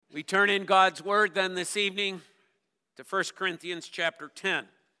We turn in God's Word then this evening to 1 Corinthians chapter 10.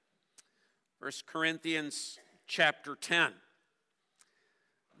 1 Corinthians chapter 10.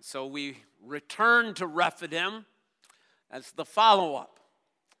 So we return to Rephidim as the follow-up,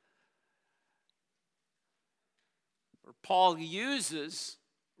 where Paul uses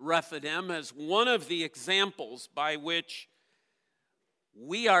Rephidim as one of the examples by which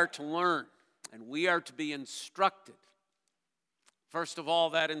we are to learn and we are to be instructed. First of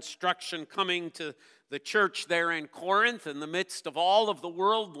all, that instruction coming to the church there in Corinth in the midst of all of the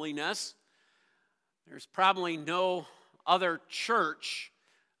worldliness. There's probably no other church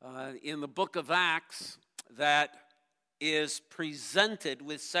in the book of Acts that is presented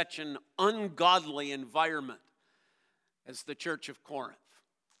with such an ungodly environment as the church of Corinth.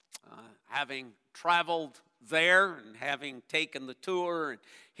 Having traveled there and having taken the tour and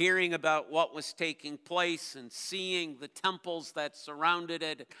hearing about what was taking place and seeing the temples that surrounded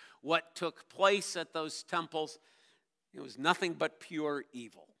it, what took place at those temples, it was nothing but pure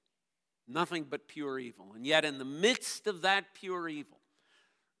evil. Nothing but pure evil. And yet in the midst of that pure evil,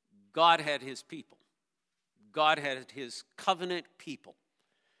 God had his people. God had his covenant people.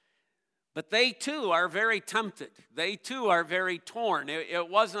 But they too are very tempted. They too are very torn. It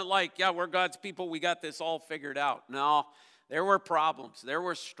wasn't like, yeah, we're God's people, we got this all figured out. No, there were problems, there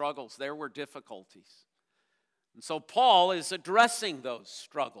were struggles, there were difficulties. And so Paul is addressing those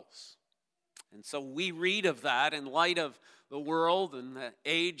struggles. And so we read of that in light of the world and the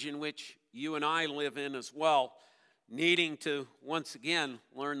age in which you and I live in as well, needing to once again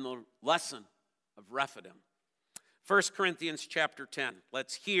learn the lesson of Rephidim. 1 Corinthians chapter 10.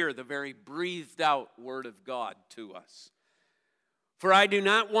 Let's hear the very breathed out word of God to us. For I do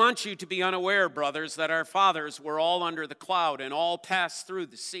not want you to be unaware, brothers, that our fathers were all under the cloud and all passed through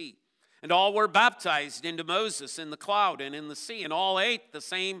the sea. And all were baptized into Moses in the cloud and in the sea. And all ate the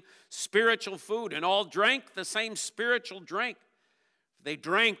same spiritual food and all drank the same spiritual drink. They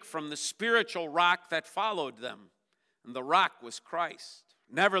drank from the spiritual rock that followed them. And the rock was Christ.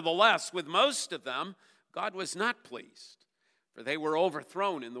 Nevertheless, with most of them, God was not pleased, for they were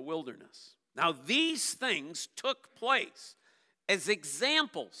overthrown in the wilderness. Now these things took place as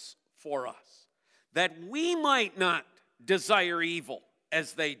examples for us, that we might not desire evil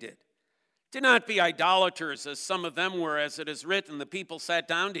as they did. Do not be idolaters as some of them were, as it is written, the people sat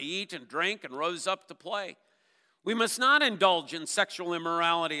down to eat and drink and rose up to play. We must not indulge in sexual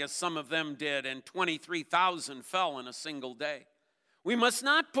immorality as some of them did, and 23,000 fell in a single day. We must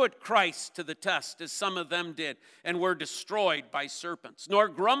not put Christ to the test as some of them did and were destroyed by serpents, nor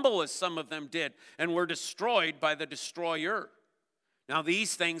grumble as some of them did and were destroyed by the destroyer. Now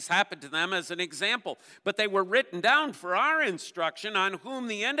these things happened to them as an example, but they were written down for our instruction, on whom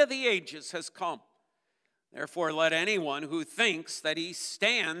the end of the ages has come. Therefore let anyone who thinks that he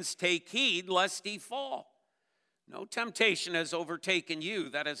stands take heed lest he fall. No temptation has overtaken you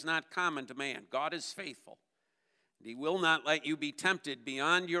that is not common to man. God is faithful. He will not let you be tempted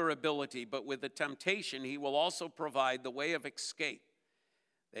beyond your ability, but with the temptation he will also provide the way of escape,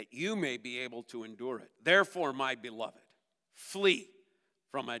 that you may be able to endure it. Therefore, my beloved, flee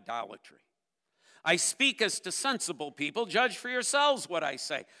from idolatry. I speak as to sensible people. Judge for yourselves what I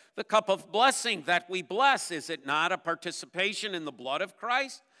say. The cup of blessing that we bless, is it not a participation in the blood of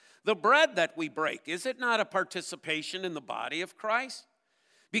Christ? The bread that we break, is it not a participation in the body of Christ?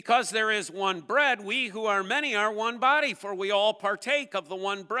 Because there is one bread, we who are many are one body, for we all partake of the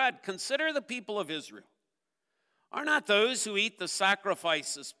one bread. Consider the people of Israel. Are not those who eat the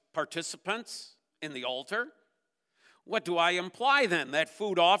sacrifices participants in the altar? What do I imply then? That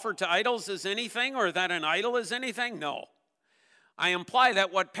food offered to idols is anything, or that an idol is anything? No. I imply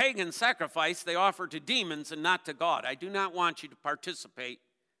that what pagans sacrifice, they offer to demons and not to God. I do not want you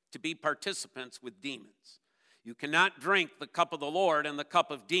to be participants with demons. You cannot drink the cup of the Lord and the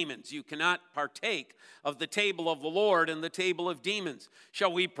cup of demons. You cannot partake of the table of the Lord and the table of demons.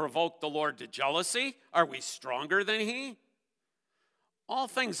 Shall we provoke the Lord to jealousy? Are we stronger than he? All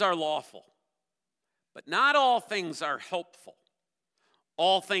things are lawful, but not all things are helpful.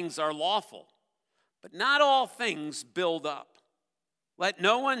 All things are lawful, but not all things build up. Let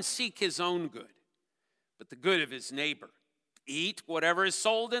no one seek his own good, but the good of his neighbor. Eat whatever is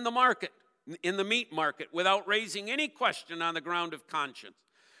sold in the meat market, without raising any question on the ground of conscience.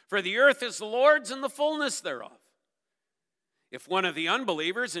 For the earth is the Lord's and the fullness thereof. If one of the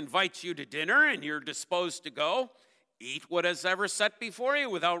unbelievers invites you to dinner and you're disposed to go, eat what is ever set before you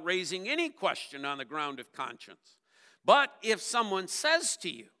without raising any question on the ground of conscience. But if someone says to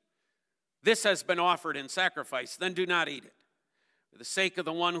you, this has been offered in sacrifice, then do not eat it. For the sake of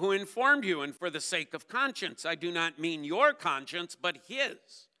the one who informed you and for the sake of conscience, I do not mean your conscience, but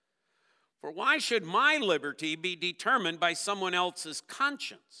his. For why should my liberty be determined by someone else's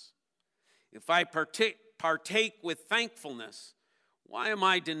conscience? If I partake with thankfulness, why am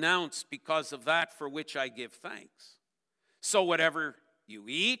I denounced because of that for which I give thanks? So whatever you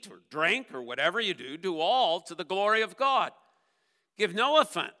eat or drink or whatever you do, do all to the glory of God. Give no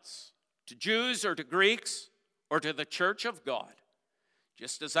offense to Jews or to Greeks or to the church of God,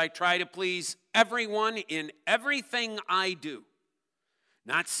 just as I try to please everyone in everything I do,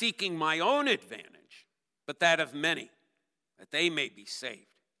 not seeking my own advantage, but that of many, that they may be saved.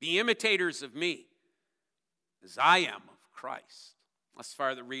 Be imitators of me, as I am of Christ. Thus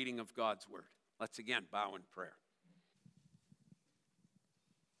far, the reading of God's word. Let's again bow in prayer.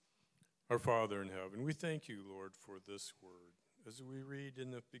 Our Father in heaven, we thank you, Lord, for this word. As we read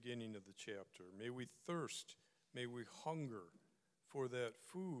in the beginning of the chapter, may we thirst, may we hunger for that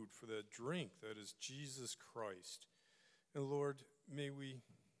food, for that drink that is Jesus Christ. And Lord, may we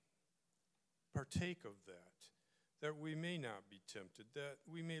partake of that we may not be tempted, that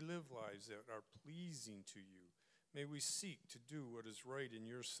we may live lives that are pleasing to you. May we seek to do what is right in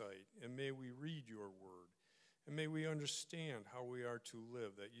your sight, and may we read your word. And may we understand how we are to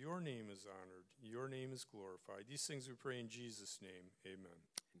live, that your name is honored, your name is glorified. These things we pray in Jesus' name. Amen.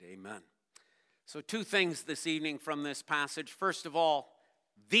 And amen. So 2 things this evening from this passage. First of all,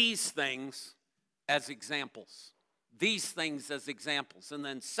 these things as examples. These things as examples. And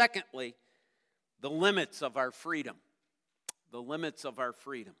then secondly, the limits of our freedom. The limits of our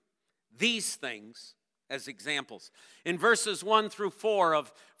freedom. These things as examples. In verses 1 through 4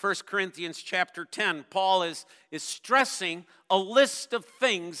 of 1 Corinthians chapter 10, Paul is stressing a list of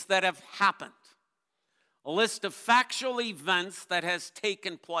things that have happened. A list of factual events that has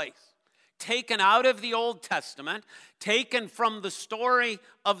taken place. Taken out of the Old Testament, taken from the story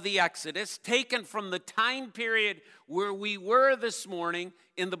of the Exodus, taken from the time period where we were this morning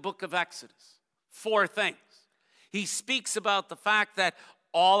in the book of Exodus. 4 things. He speaks about the fact that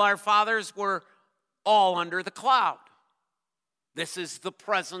all our fathers were all under the cloud. This is the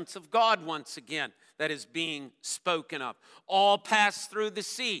presence of God once again that is being spoken of. All passed through the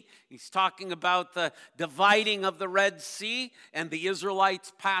sea. He's talking about the dividing of the Red Sea and the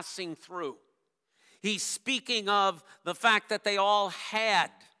Israelites passing through. He's speaking of the fact that they all had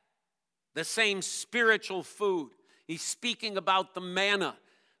the same spiritual food. He's speaking about the manna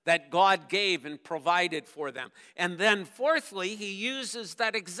that God gave and provided for them. And then fourthly, he uses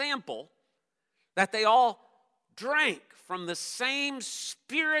that example that they all drank from the same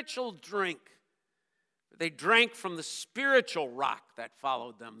spiritual drink. They drank from the spiritual rock that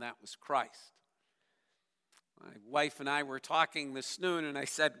followed them. That was Christ. My wife and I were talking this noon, and I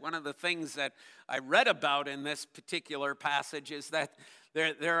said one of the things that I read about in this particular passage is that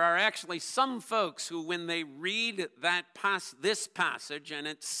there are actually some folks who, when they read this passage and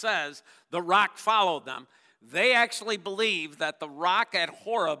it says the rock followed them, they actually believe that the rock at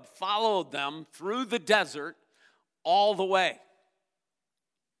Horeb followed them through the desert all the way.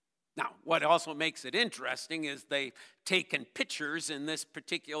 Now, what also makes it interesting is they've taken pictures in this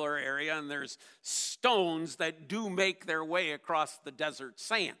particular area, and there's stones that do make their way across the desert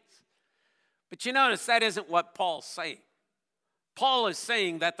sands. But you notice that isn't what Paul's saying. Paul is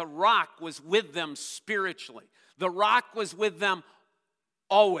saying that the rock was with them spiritually. The rock was with them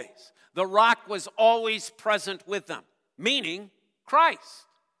always. The rock was always present with them, meaning Christ,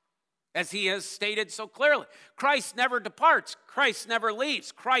 as he has stated so clearly. Christ never departs. Christ never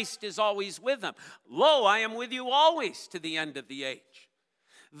leaves. Christ is always with them. Lo, I am with you always to the end of the age.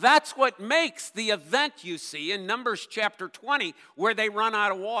 That's what makes the event you see in Numbers chapter 20 where they run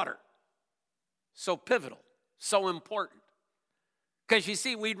out of water so pivotal, so important. Because you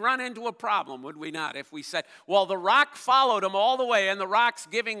see, we'd run into a problem, would we not, if we said, well, the rock followed them all the way and the rock's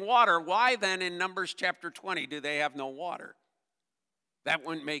giving water. Why then in Numbers chapter 20 do they have no water? That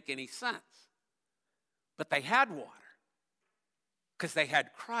wouldn't make any sense. But they had water because they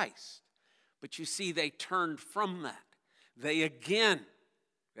had Christ. But you see, they turned from that. They again,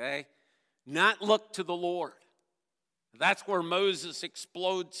 not look to the Lord. That's where Moses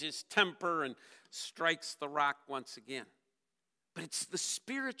explodes his temper and strikes the rock once again. But it's the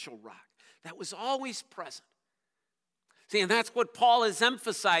spiritual rock that was always present. See, and that's what Paul is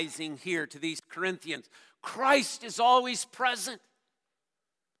emphasizing here to these Corinthians. Christ is always present.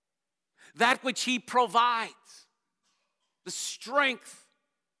 That which he provides, the strength,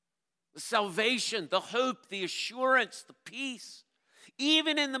 the salvation, the hope, the assurance, the peace,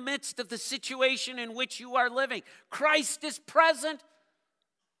 even in the midst of the situation in which you are living, Christ is present.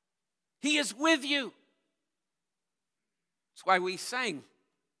 He is with you. That's why we sang,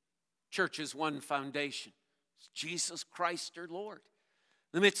 Church is one foundation. It's Jesus Christ our Lord.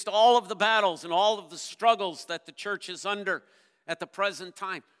 amidst all of the battles and all of the struggles that the church is under at the present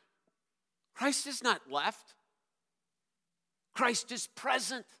time. Christ is not left. Christ is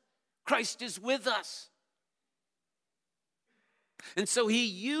present. Christ is with us. And so he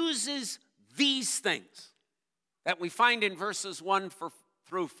uses these things that we find in verses 1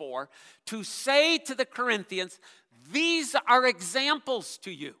 through 4 to say to the Corinthians, these are examples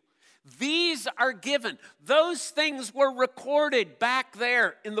to you. These are given. Those things were recorded back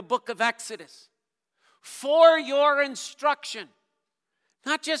there in the book of Exodus for your instruction,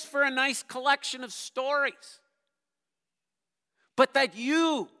 not just for a nice collection of stories, but that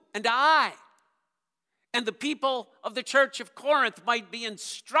you and I and the people of the church of Corinth might be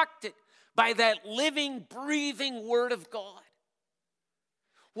instructed by that living, breathing Word of God.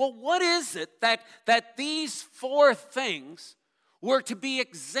 Well, what is it that these four things were to be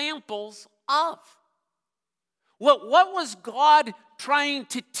examples of? What was God trying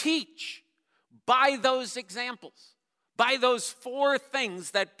to teach by those examples, by those four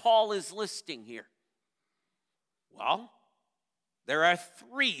things that Paul is listing here? Well, there are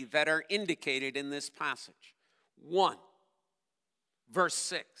three that are indicated in this passage. 1, verse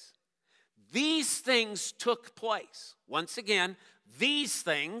 6. These things took place. Once again, these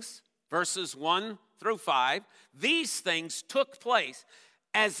things, verses 1 through 5, these things took place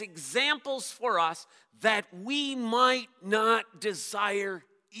as examples for us that we might not desire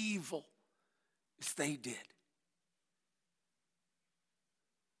evil as they did.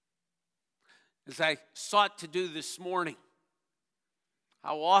 As I sought to do this morning,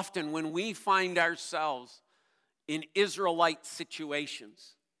 how often when we find ourselves in Israelite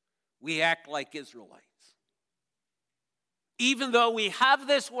situations, we act like Israelites. Even though we have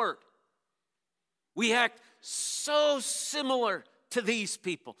this word, we act so similar to these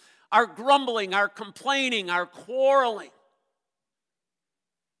people. Our grumbling, our complaining, our quarreling.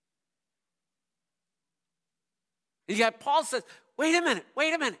 And yet Paul says, wait a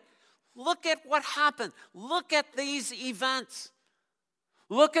minute. Look at what happened. Look at these events.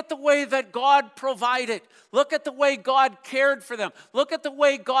 Look at the way that God provided. Look at the way God cared for them. Look at the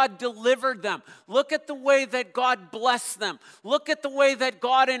way God delivered them. Look at the way that God blessed them. Look at the way that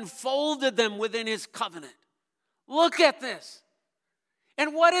God enfolded them within his covenant. Look at this.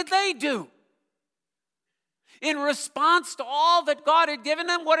 And what did they do? In response to all that God had given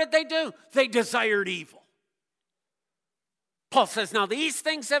them, what did they do? They desired evil. Paul says, now these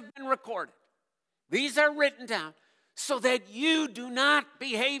things have been recorded. These are written down, so that you do not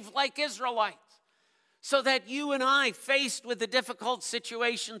behave like Israelites, so that you and I, faced with the difficult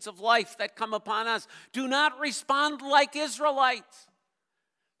situations of life that come upon us, do not respond like Israelites,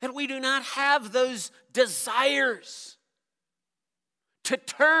 that we do not have those desires to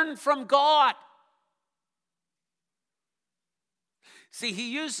turn from God. See,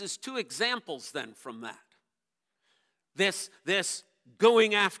 he uses two examples then from that. This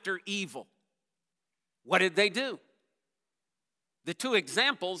going after evil. What did they do? The two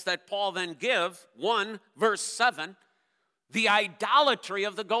examples that Paul then gives, 1, verse 7, the idolatry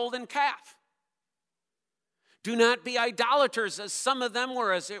of the golden calf. Do not be idolaters, as some of them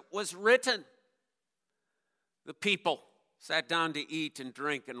were, as it was written. The people sat down to eat and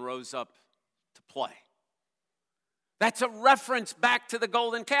drink and rose up to play. That's a reference back to the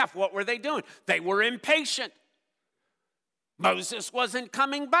golden calf. What were they doing? They were impatient. Moses wasn't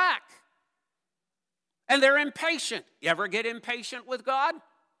coming back. And they're impatient. You ever get impatient with God?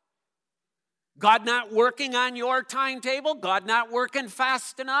 God not working on your timetable? God not working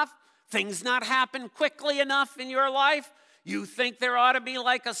fast enough? Things not happen quickly enough in your life? You think there ought to be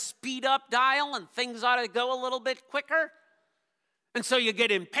like a speed up dial and things ought to go a little bit quicker? And so you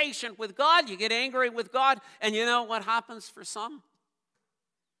get impatient with God, you get angry with God, and you know what happens for some?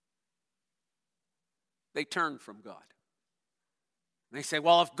 They turn from God. They say,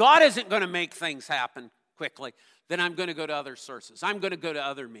 well, if God isn't going to make things happen quickly, then I'm going to go to other sources. I'm going to go to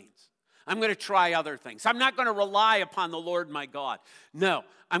other means. I'm going to try other things. I'm not going to rely upon the Lord my God. No,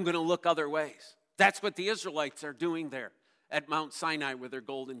 I'm going to look other ways. That's what the Israelites are doing there at Mount Sinai with their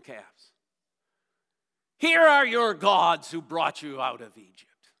golden calves. Here are your gods who brought you out of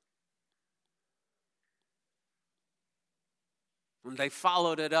Egypt. And they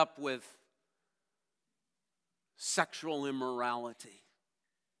followed it up with sexual immorality.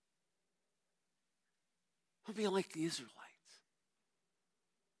 Don't be like the Israelites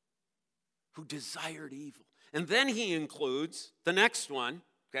who desired evil. And then he includes the next one,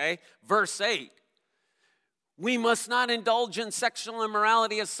 okay, verse 8. We must not indulge in sexual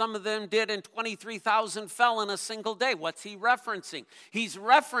immorality as some of them did, and 23,000 fell in a single day. What's he referencing? He's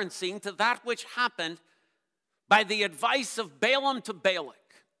referencing to that which happened by the advice of Balaam to Balak.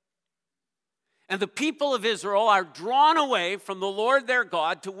 And the people of Israel are drawn away from the Lord their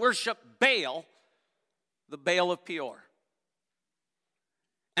God to worship Baal, the Baal of Peor.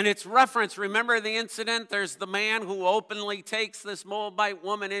 And it's referenced, remember the incident? There's the man who openly takes this Moabite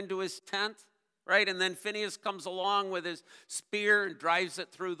woman into his tent, right? And then Phinehas comes along with his spear and drives it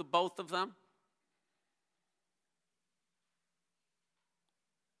through the both of them.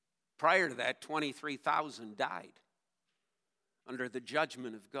 Prior to that, 23,000 died under the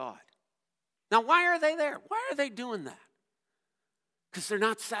judgment of God. Now, why are they there? Why are they doing that? Because they're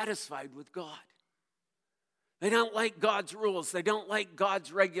not satisfied with God. They don't like God's rules. They don't like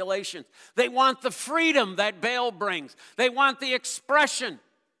God's regulations. They want the freedom that Baal brings. They want the expression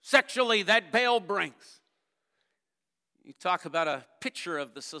sexually that Baal brings. You talk about a picture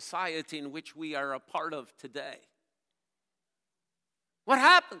of the society in which we are a part of today. What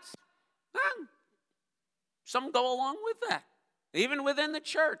happens? Well, some go along with that, even within the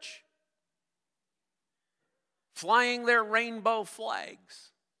church, flying their rainbow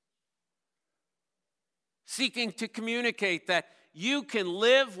flags, seeking to communicate that you can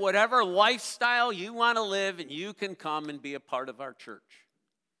live whatever lifestyle you want to live and you can come and be a part of our church.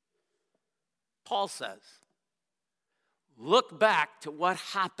 Paul says, look back to what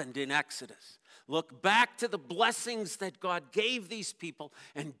happened in Exodus. Look back to the blessings that God gave these people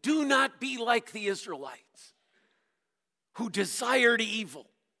and do not be like the Israelites who desired evil,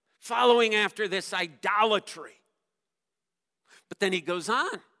 following after this idolatry. But then he goes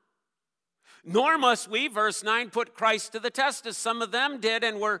on. Nor must we, verse 9, put Christ to the test as some of them did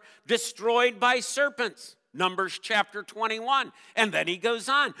and were destroyed by serpents. Numbers chapter 21. And then he goes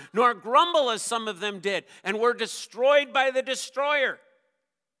on. Nor grumble as some of them did and were destroyed by the destroyer.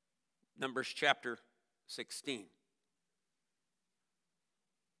 Numbers chapter 16.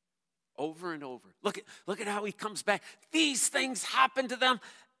 Over and over. Look at how he comes back. These things happen to them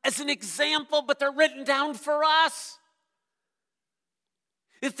as an example, but they're written down for us.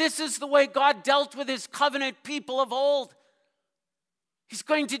 If this is the way God dealt with his covenant people of old, he's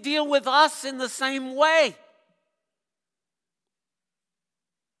going to deal with us in the same way.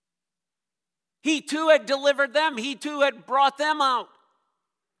 He too had delivered them. He too had brought them out.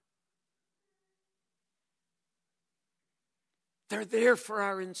 They're there for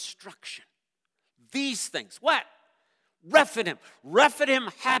our instruction. These things, what? Rephidim. Rephidim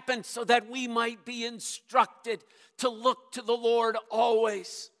happened so that we might be instructed to look to the Lord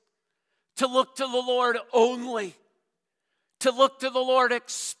always, to look to the Lord only, to look to the Lord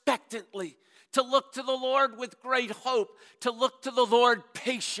expectantly, to look to the Lord with great hope, to look to the Lord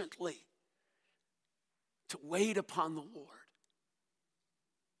patiently, to wait upon the Lord,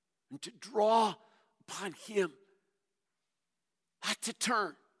 and to draw upon him. Not to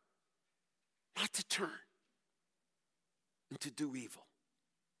turn, and to do evil.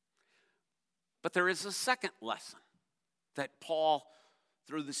 But there is a second lesson that Paul,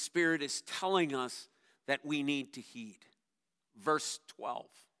 through the Spirit, is telling us that we need to heed. Verse 12.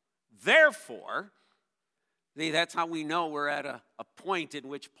 Therefore, see, that's how we know we're at a point in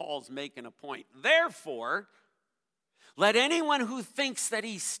which Paul's making a point. Therefore, let anyone who thinks that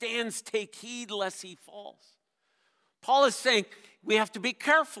he stands take heed lest he falls. Paul is saying we have to be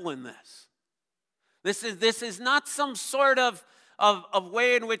careful in this. This is not some sort of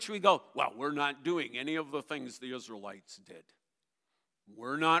way in which we go, well, we're not doing any of the things the Israelites did.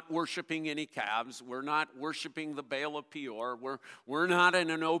 We're not worshiping any calves. We're not worshiping the Baal of Peor. We're not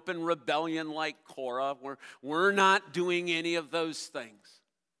in an open rebellion like Korah. We're not doing any of those things.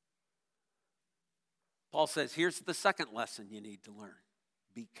 Paul says, here's the second lesson you need to learn.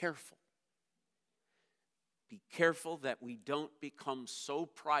 Be careful. Be careful that we don't become so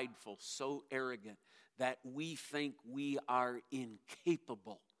prideful, so arrogant, that we think we are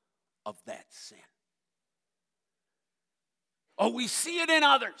incapable of that sin. Oh, we see it in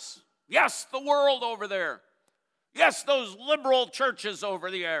others. Yes, the world over there. Yes, those liberal churches over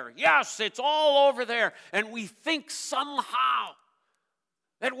there. Yes, it's all over there. And we think somehow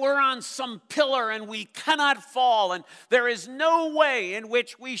that we're on some pillar and we cannot fall, and there is no way in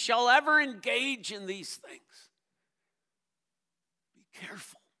which we shall ever engage in these things. Be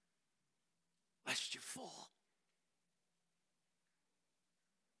careful, lest you fall.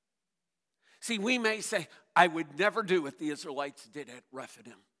 See, we may say, I would never do what the Israelites did at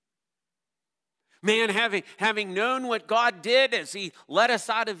Rephidim. Man, having known what God did as he led us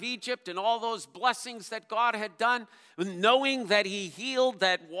out of Egypt and all those blessings that God had done, knowing that he healed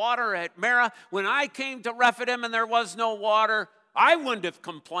that water at Merah, when I came to Rephidim and there was no water, I wouldn't have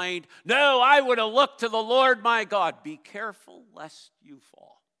complained. No, I would have looked to the Lord my God. Be careful lest you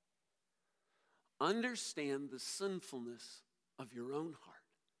fall. Understand the sinfulness of your own heart.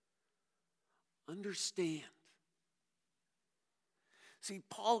 Understand. See,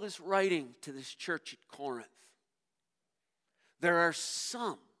 Paul is writing to this church at Corinth. There are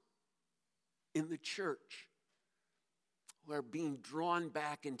some in the church who are being drawn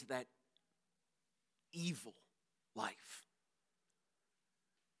back into that evil life.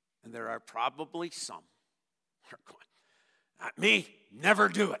 And there are probably some who are going, not me, never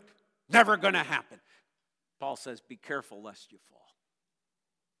do it, never going to happen. Paul says, be careful lest you fall.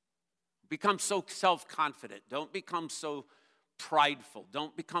 Become so self-confident. Don't become so prideful.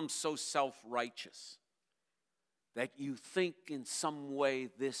 Don't become so self-righteous that you think in some way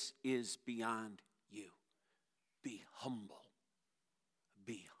this is beyond you. Be humble.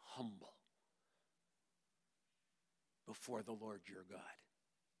 Be humble before the Lord your God.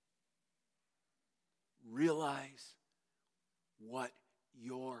 Realize what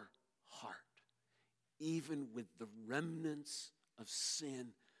your heart, even with the remnants of sin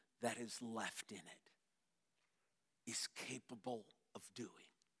that is left in it, is capable of doing.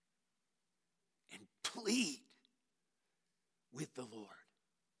 And plead with the Lord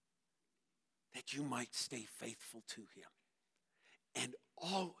that you might stay faithful to him. And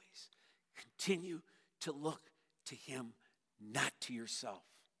always continue to look to him, not to yourself.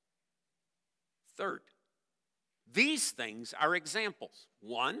 Third, these things are examples.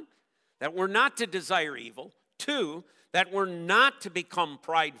 One, that we're not to desire evil. Two, that we're not to become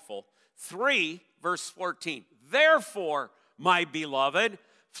prideful. 3, verse 14, therefore, my beloved,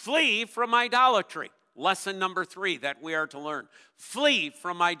 flee from idolatry. Lesson number 3 that we are to learn. Flee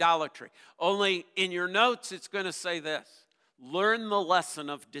from idolatry. Only in your notes, it's going to say this. Learn the lesson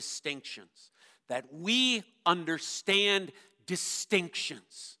of distinctions. That we understand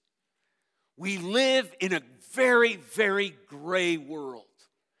distinctions. We live in a very, very gray world.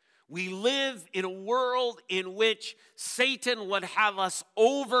 We live in a world in which Satan would have us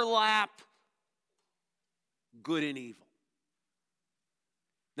overlap good and evil.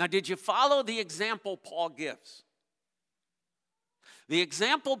 Now, did you follow the example Paul gives? The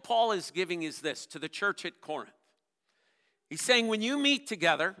example Paul is giving is this to the church at Corinth. He's saying when you meet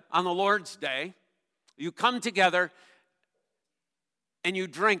together on the Lord's Day, you come together and you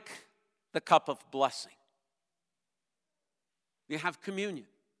drink the cup of blessing. You have communion.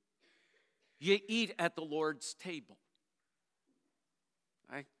 You eat at the Lord's table.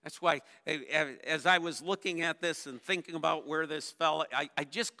 Right? That's why, as I was looking at this and thinking about where this fell, I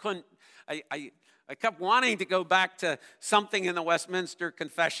just couldn't, I kept wanting to go back to something in the Westminster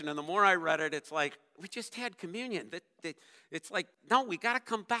Confession, and the more I read it, it's like, we just had communion. It's like, no, we got to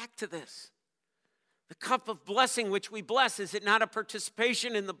come back to this. The cup of blessing which we bless, is it not a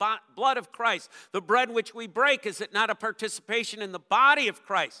participation in the blood of Christ? The bread which we break, is it not a participation in the body of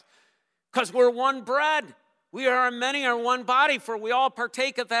Christ? Because we're one bread. We are many are one body, for we all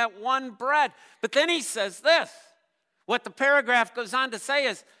partake of that one bread. But then he says this. What the paragraph goes on to say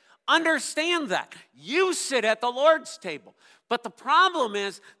is, understand that. You sit at the Lord's table. But the problem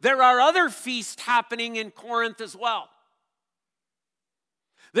is, there are other feasts happening in Corinth as well.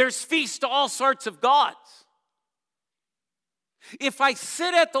 There's feasts to all sorts of gods. If I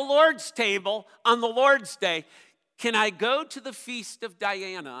sit at the Lord's table on the Lord's Day, can I go to the feast of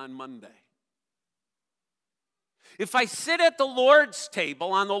Diana on Monday? If I sit at the Lord's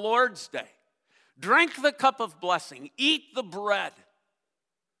table on the Lord's Day, drink the cup of blessing, eat the bread,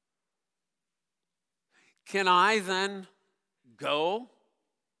 can I then go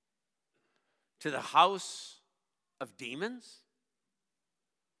to the house of demons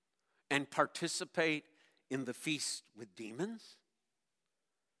and participate in the feast with demons?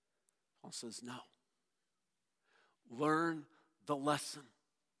 Paul says, no. Learn the lesson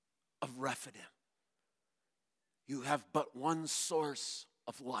of Rephidim. You have but one source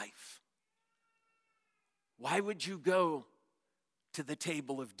of life. Why would you go to the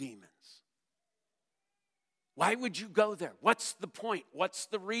table of demons? Why would you go there? What's the point? What's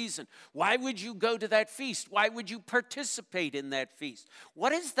the reason? Why would you go to that feast? Why would you participate in that feast?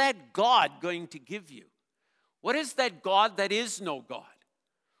 What is that God going to give you? What is that God that is no God?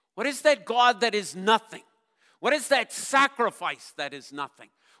 What is that God that is nothing? What is that sacrifice that is nothing?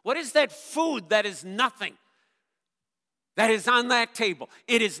 What is that food that is nothing that is on that table?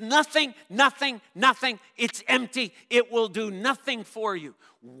 It is nothing, nothing, nothing. It's empty. It will do nothing for you.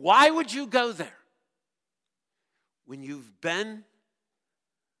 Why would you go there? When you've been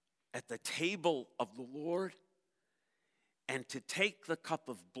at the table of the Lord, and to take the cup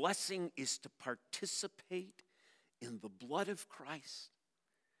of blessing is to participate in the blood of Christ.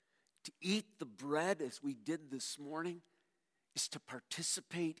 To eat the bread, as we did this morning, is to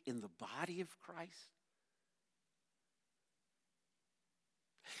participate in the body of Christ.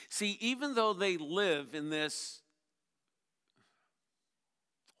 See, even though they live in this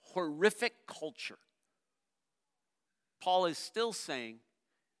horrific culture, Paul is still saying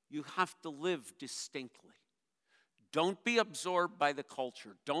you have to live distinctly. Don't be absorbed by the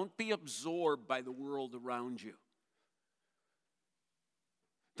culture. Don't be absorbed by the world around you.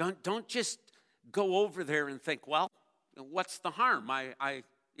 Don't just go over there and think, well, what's the harm? I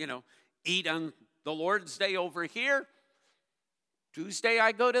eat on the Lord's Day over here. Tuesday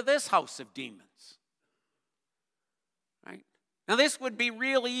I go to this house of demons. Right? Now this would be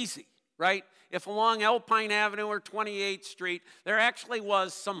real easy, right? If along Alpine Avenue or 28th Street, there actually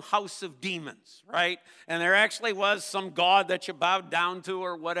was some house of demons, right? And there actually was some god that you bowed down to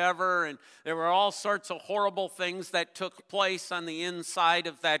or whatever, and there were all sorts of horrible things that took place on the inside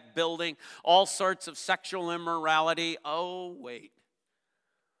of that building, all sorts of sexual immorality. Oh, wait.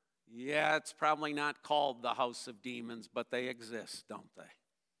 Yeah, it's probably not called the house of demons, but they exist, don't they?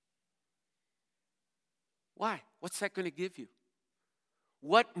 Why? What's that going to give you?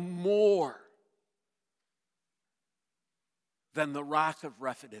 What more than the rock of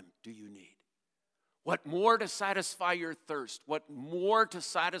Rephidim do you need? What more to satisfy your thirst? What more to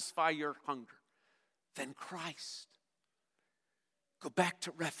satisfy your hunger than Christ? Go back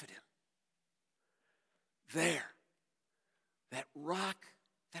to Rephidim. There, that rock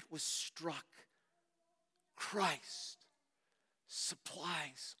that was struck, Christ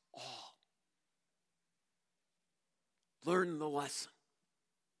supplies all. Learn the lesson.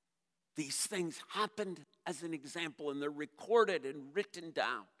 These things happened as an example, and they're recorded and written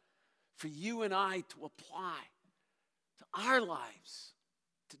down for you and I to apply to our lives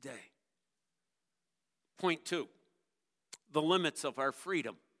today. Point 2, the limits of our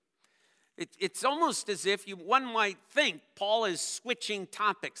freedom. It's almost as if one might think Paul is switching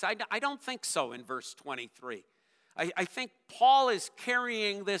topics. I don't think so in verse 23. I think Paul is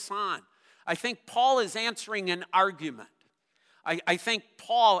carrying this on. I think Paul is answering an argument. I think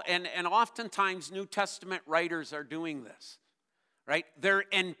Paul, and oftentimes New Testament writers are doing this, right? They're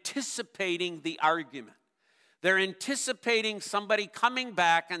anticipating the argument. They're anticipating somebody coming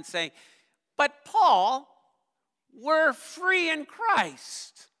back and saying, but Paul, we're free in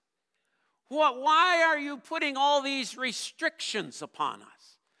Christ. Why are you putting all these restrictions upon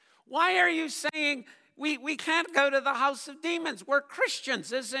us? Why are you saying we can't go to the house of demons? We're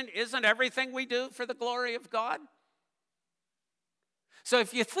Christians. Isn't everything we do for the glory of God? So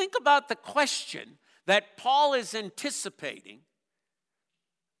if you think about the question that Paul is anticipating,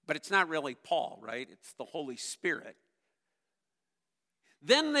 but it's not really Paul, right? It's the Holy Spirit.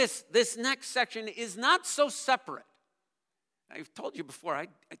 Then this next section is not so separate. I've told you before, I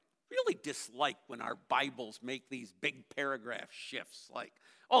really dislike when our Bibles make these big paragraph shifts like,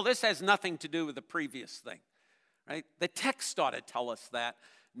 oh, this has nothing to do with the previous thing, right? The text ought to tell us that,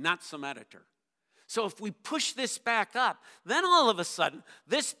 not some editor. So if we push this back up, then all of a sudden,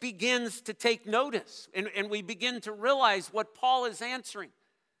 this begins to take notice, and we begin to realize what Paul is answering.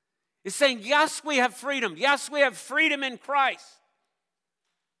 He's saying, yes, we have freedom. Yes, we have freedom in Christ.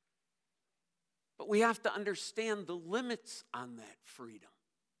 But we have to understand the limits on that freedom.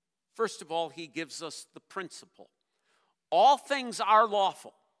 First of all, he gives us the principle. All things are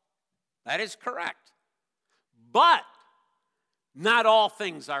lawful. That is correct. But not all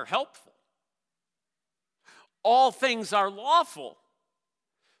things are helpful. All things are lawful,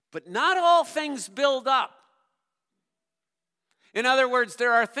 but not all things build up. In other words,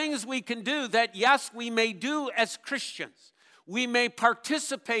 there are things we can do that, yes, we may do as Christians. We may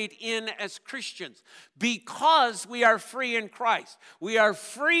participate in as Christians because we are free in Christ. We are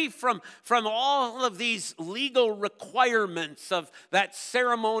free from all of these legal requirements of that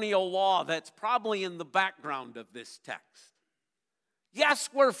ceremonial law that's probably in the background of this text. Yes,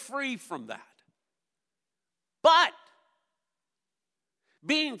 we're free from that. But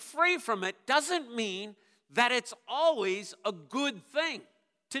being free from it doesn't mean that it's always a good thing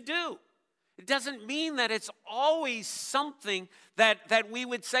to do. It doesn't mean that it's always something that we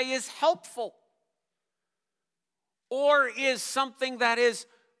would say is helpful or is something that is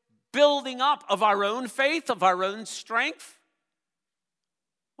building up of our own faith, of our own strength,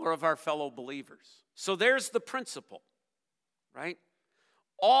 or of our fellow believers. So there's the principle, right?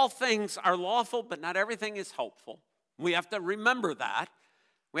 All things are lawful, but not everything is helpful. We have to remember that.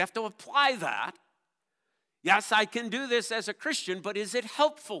 We have to apply that. Yes, I can do this as a Christian, but is it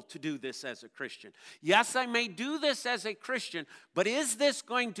helpful to do this as a Christian? Yes, I may do this as a Christian, but is this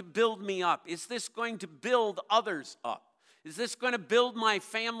going to build me up? Is this going to build others up? Is this going to build my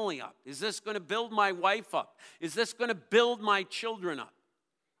family up? Is this going to build my wife up? Is this going to build my children up?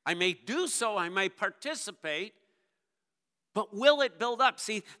 I may do so, I may participate, But will it build up?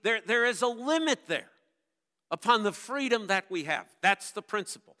 See, there is a limit there upon the freedom that we have. That's the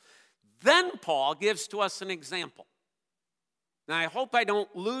principle. Then Paul gives to us an example. Now, I hope I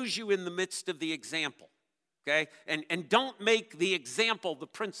don't lose you in the midst of the example, okay? And don't make the example the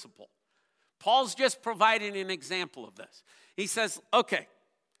principle. Paul's just providing an example of this. He says, okay,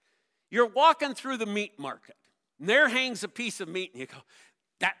 you're walking through the meat market, and there hangs a piece of meat, and you go,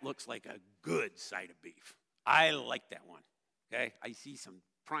 that looks like a good side of beef. I like that one, okay? I see some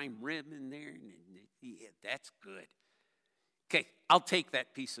prime rib in there, and yeah, that's good. Okay, I'll take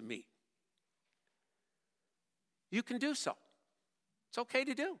that piece of meat. You can do so. It's okay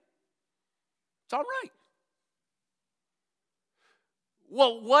to do. It's all right.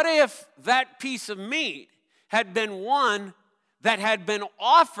 Well, what if that piece of meat had been one that had been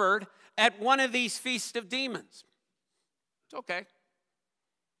offered at one of these feasts of demons? It's okay.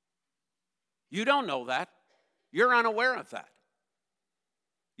 You don't know that. You're unaware of that.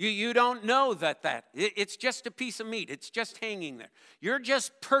 You don't know that it's just a piece of meat. It's just hanging there. You're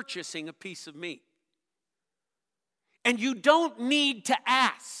just purchasing a piece of meat. And you don't need to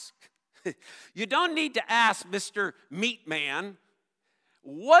ask. You don't need to ask Mr. Meat Man,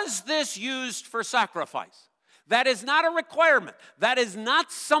 was this used for sacrifice? That is not a requirement. That is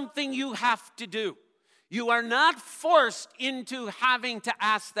not something you have to do. You are not forced into having to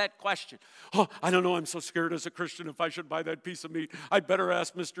ask that question. Oh, I don't know, I'm so scared as a Christian if I should buy that piece of meat. I'd better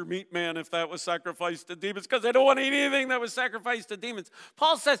ask Mr. Meat Man if that was sacrificed to demons because I don't want to eat anything that was sacrificed to demons.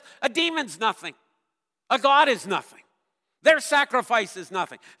 Paul says a demon's nothing. A God is nothing. Their sacrifice is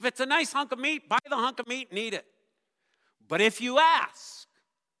nothing. If it's a nice hunk of meat, buy the hunk of meat and eat it. But if you ask,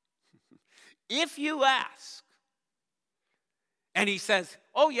 and he says,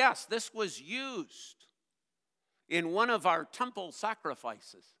 oh yes, this was used in one of our temple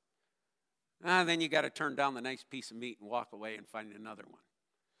sacrifices, then you got to turn down the nice piece of meat and walk away and find another one.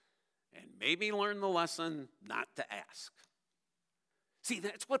 And maybe learn the lesson not to ask. See,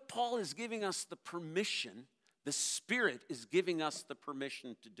 that's what Paul is giving us the permission. The Spirit is giving us the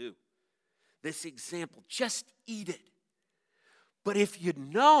permission to do. This example, just eat it. But if you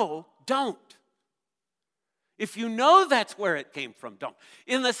know, don't. If you know that's where it came from, don't.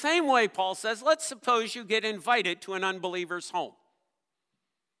 In the same way, Paul says, let's suppose you get invited to an unbeliever's home.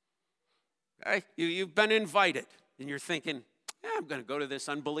 Okay? You've been invited, and you're thinking, I'm going to go to this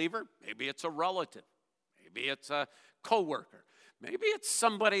unbeliever. Maybe it's a relative. Maybe it's a coworker. Maybe it's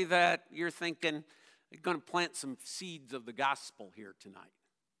somebody that you're thinking, they're going to plant some seeds of the gospel here tonight.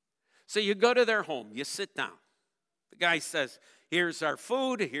 So you go to their home. You sit down. The guy says, here's our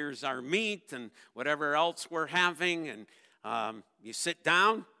food, here's our meat, and whatever else we're having. And you sit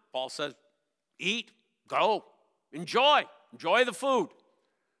down. Paul says, eat, go, enjoy the food.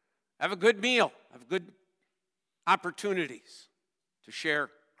 Have a good meal. Have good opportunities to share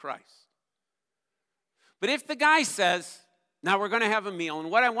Christ. But if the guy says, now we're going to have a meal, and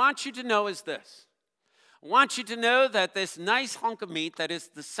what I want you to know is this. I want you to know that this nice hunk of meat that is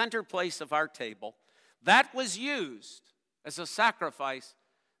the center place of our table, that was used as a sacrifice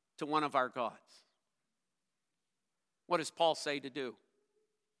to one of our gods. What does Paul say to do?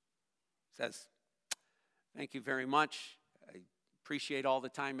 He says, thank you very much. I appreciate all the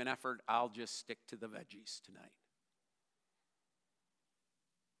time and effort. I'll just stick to the veggies tonight.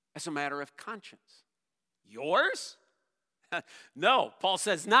 As a matter of conscience. Yours? No, Paul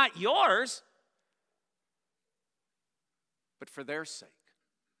says, not yours, but for their sake.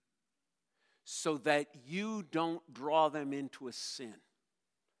 So that you don't draw them into a sin.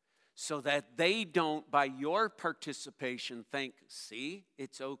 So that they don't, by your participation, think, see,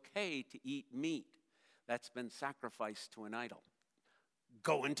 it's okay to eat meat that's been sacrificed to an idol.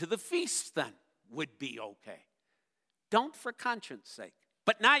 Going to the feast then would be okay. Don't for conscience sake.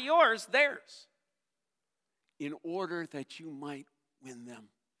 But not yours, theirs. In order that you might win them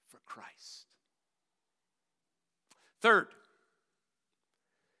for Christ. Third,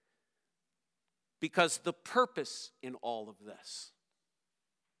 because the purpose in all of this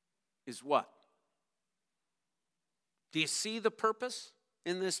is what? Do you see the purpose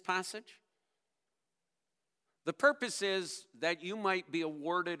in this passage? The purpose is that you might be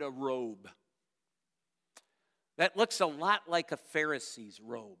awarded a robe that looks a lot like a Pharisee's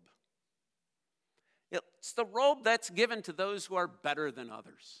robe. It's the robe that's given to those who are better than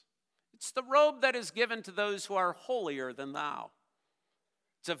others. It's the robe that is given to those who are holier than thou.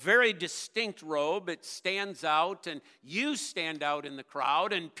 It's a very distinct robe. It stands out, and you stand out in the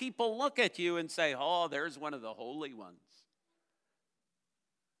crowd, and people look at you and say, oh, there's one of the holy ones.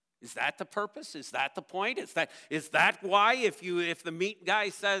 Is that the purpose? Is that the point? Is that why if the meat guy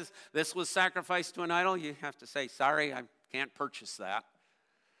says this was sacrificed to an idol, you have to say, sorry, Can't purchase that.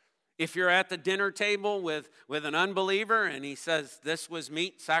 If you're at the dinner table with an unbeliever and he says, this was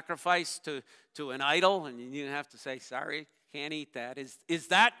meat sacrificed to an idol, and you have to say, sorry, can't eat that. Is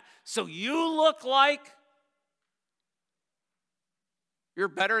that so you look like you're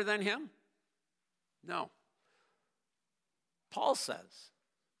better than him? No. Paul says,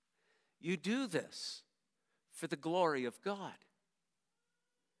 you do this for the glory of God.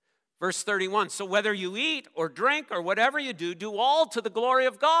 Verse 31, so whether you eat or drink or whatever you do all to the glory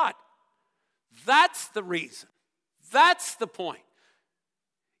of God. That's the reason. That's the point.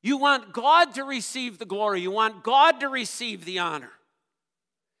 You want God to receive the glory. You want God to receive the honor.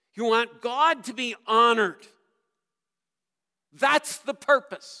 You want God to be honored. That's the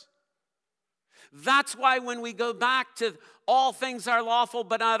purpose. That's why when we go back to all things are lawful,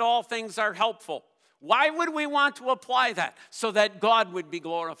 but not all things are helpful. Why would we want to apply that? So that God would be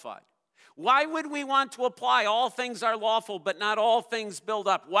glorified. Why would we want to apply all things are lawful, but not all things build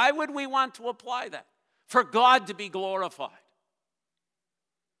up? Why would we want to apply that? For God to be glorified.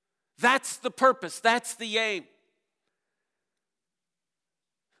 That's the purpose. That's the aim.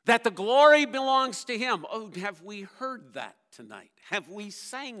 That the glory belongs to him. Oh, have we heard that tonight? Have we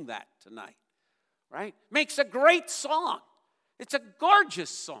sang that tonight? Right? Makes a great song. It's a gorgeous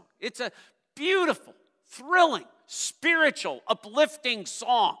song. It's a beautiful, thrilling, spiritual, uplifting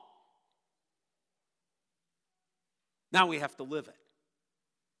song. Now we have to live it.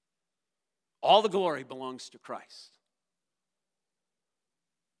 All the glory belongs to Christ.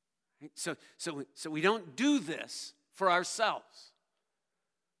 Right? So we don't do this for ourselves.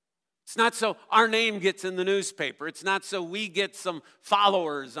 It's not so our name gets in the newspaper. It's not so we get some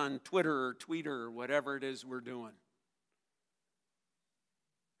followers on Twitter or Tweeter or whatever it is we're doing.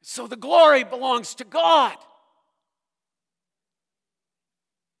 So the glory belongs to God.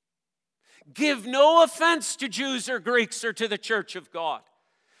 Give no offense to Jews or Greeks or to the church of God,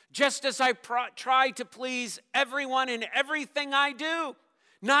 just as I try to please everyone in everything I do,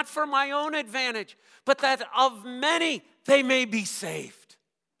 not for my own advantage, but that of many they may be saved.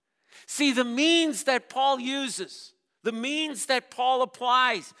 See, the means that Paul uses, the means that Paul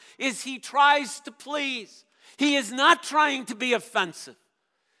applies, is he tries to please. He is not trying to be offensive.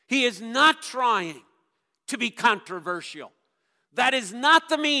 He is not trying to be controversial. That is not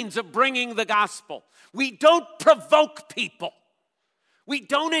the means of bringing the gospel. We don't provoke people. We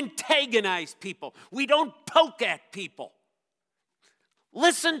don't antagonize people. We don't poke at people.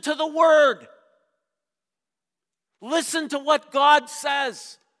 Listen to the word. Listen to what God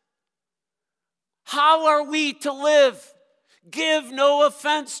says. How are we to live? Give no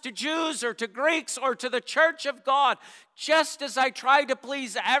offense to Jews or to Greeks or to the church of God, just as I try to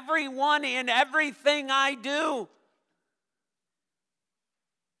please everyone in everything I do.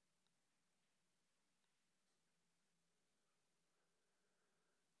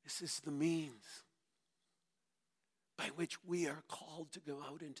 This is the means by which we are called to go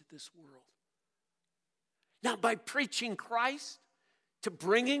out into this world. Now, by preaching Christ, to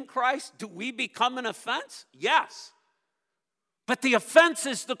bringing Christ, do we become an offense? Yes. But the offense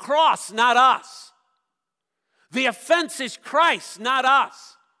is the cross, not us. The offense is Christ, not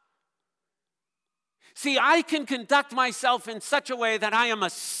us. See, I can conduct myself in such a way that I am a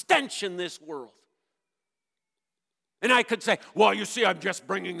stench in this world. And I could say, well, you see, I'm just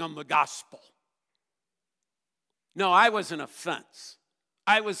bringing them the gospel. No, I was an offense.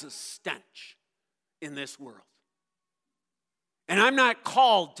 I was a stench in this world. And I'm not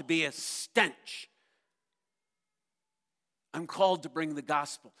called to be a stench. I'm called to bring the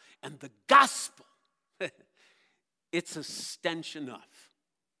gospel. And the gospel, it's a stench enough.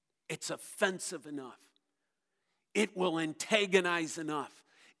 It's offensive enough. It will antagonize enough.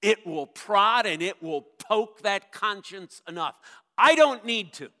 It will prod and it will poke that conscience enough. I don't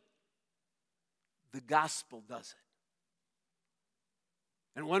need to. The gospel does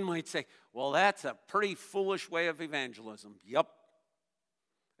it. And one might say, well, that's a pretty foolish way of evangelism. Yep.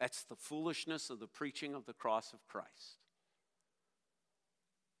 That's the foolishness of the preaching of the cross of Christ.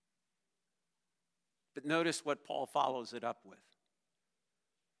 But notice what Paul follows it up with.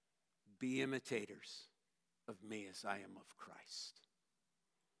 Be imitators of me as I am of Christ.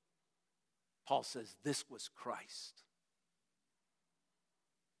 Paul says this was Christ.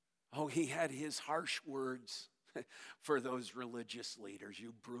 Oh, he had his harsh words for those religious leaders.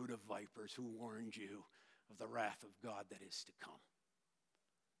 You brood of vipers, who warned you of the wrath of God that is to come.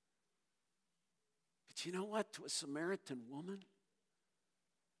 But you know what? To a Samaritan woman,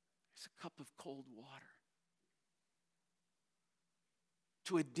 there's a cup of cold water.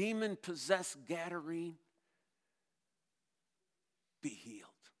 To a demon-possessed Gadarene, be healed.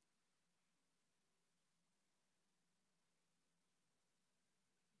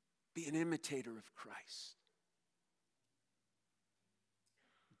 Be an imitator of Christ.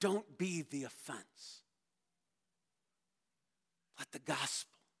 Don't be the offense. Let the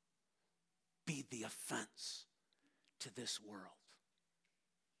gospel be the offense to this world.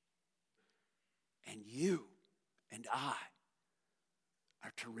 And you and I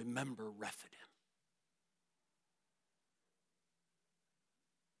are to remember Rephidim.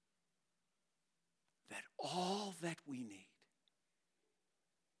 That all that we need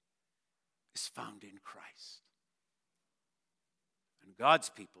is found in Christ. And God's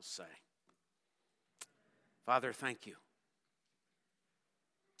people say, Father, thank you.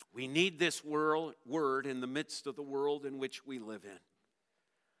 We need this word in the midst of the world in which we live in.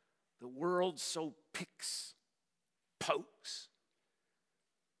 The world so picks, pokes.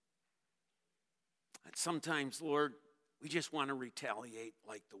 And sometimes, Lord, we just want to retaliate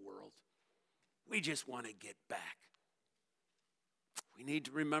like the world. We just want to get back. We need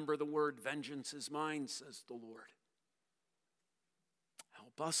to remember the word, vengeance is mine, says the Lord.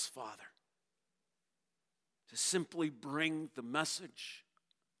 Help us, Father, to simply bring the message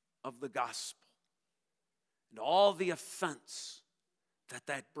of the gospel and all the offense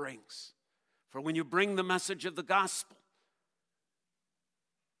that brings. For when you bring the message of the gospel,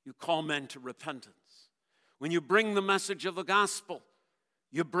 you call men to repentance. When you bring the message of the gospel,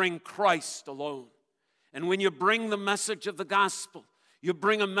 you bring Christ alone. And when you bring the message of the gospel, you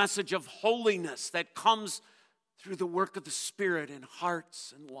bring a message of holiness that comes through the work of the Spirit in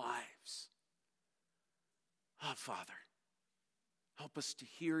hearts and lives. Ah, Father, help us to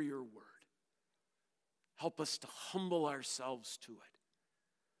hear your word. Help us to humble ourselves to it.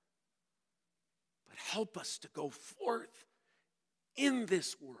 But help us to go forth in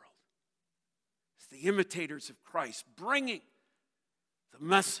this world as the imitators of Christ, bringing the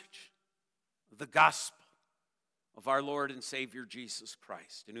message of the gospel of our Lord and Savior Jesus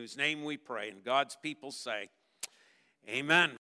Christ, in whose name we pray. And God's people say, amen.